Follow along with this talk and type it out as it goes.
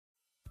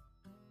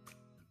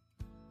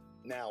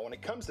Now, when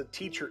it comes to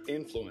teacher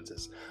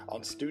influences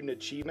on student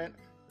achievement,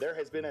 there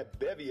has been a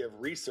bevy of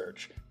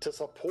research to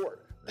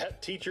support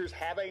that teachers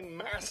have a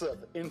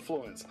massive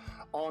influence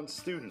on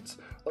students.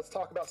 Let's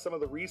talk about some of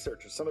the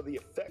research and some of the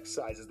effect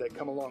sizes that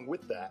come along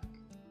with that.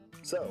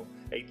 So,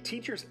 a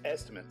teacher's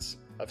estimates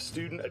of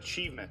student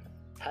achievement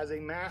has a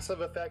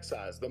massive effect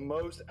size, the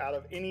most out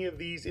of any of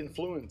these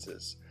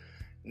influences.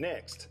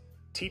 Next,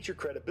 teacher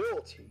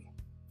credibility,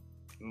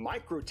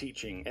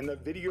 micro-teaching, and the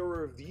video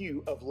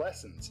review of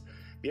lessons.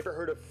 Have you ever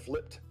heard of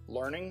flipped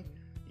learning?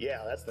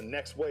 Yeah, that's the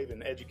next wave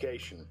in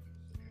education.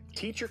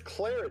 Teacher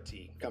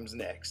clarity comes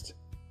next.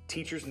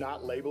 Teachers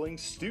not labeling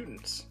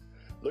students.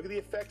 Look at the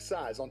effect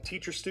size on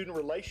teacher-student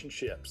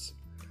relationships.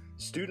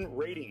 Student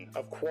rating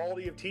of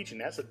quality of teaching.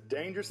 That's a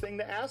dangerous thing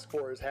to ask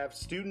for, is have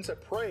students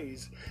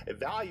appraise,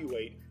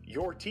 evaluate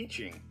your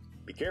teaching.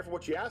 Be careful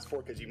what you ask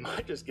for, because you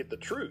might just get the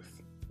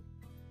truth.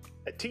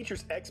 A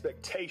teacher's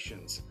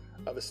expectations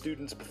of a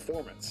student's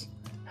performance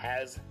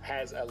has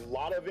a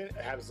lot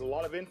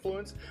of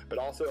influence, but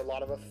also a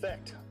lot of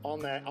effect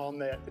on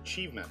that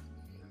achievement.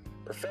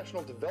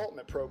 Professional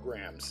development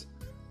programs,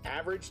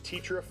 average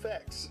teacher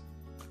effects,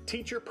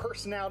 teacher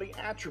personality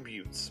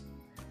attributes,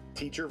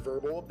 teacher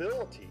verbal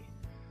ability,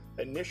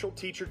 initial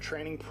teacher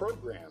training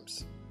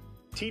programs,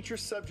 teacher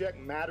subject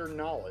matter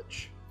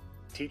knowledge,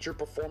 teacher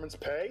performance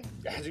pay.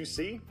 As you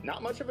see,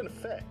 not much of an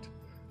effect.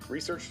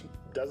 Research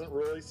doesn't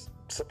really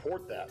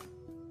support that.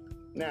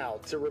 Now,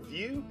 to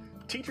review,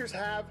 teachers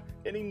have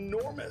an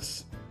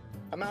enormous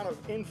amount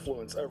of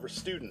influence over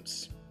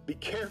students. Be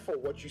careful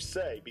what you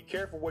say. Be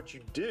careful what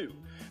you do,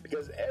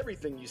 because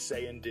everything you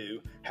say and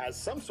do has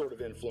some sort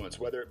of influence,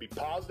 whether it be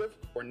positive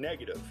or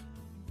negative.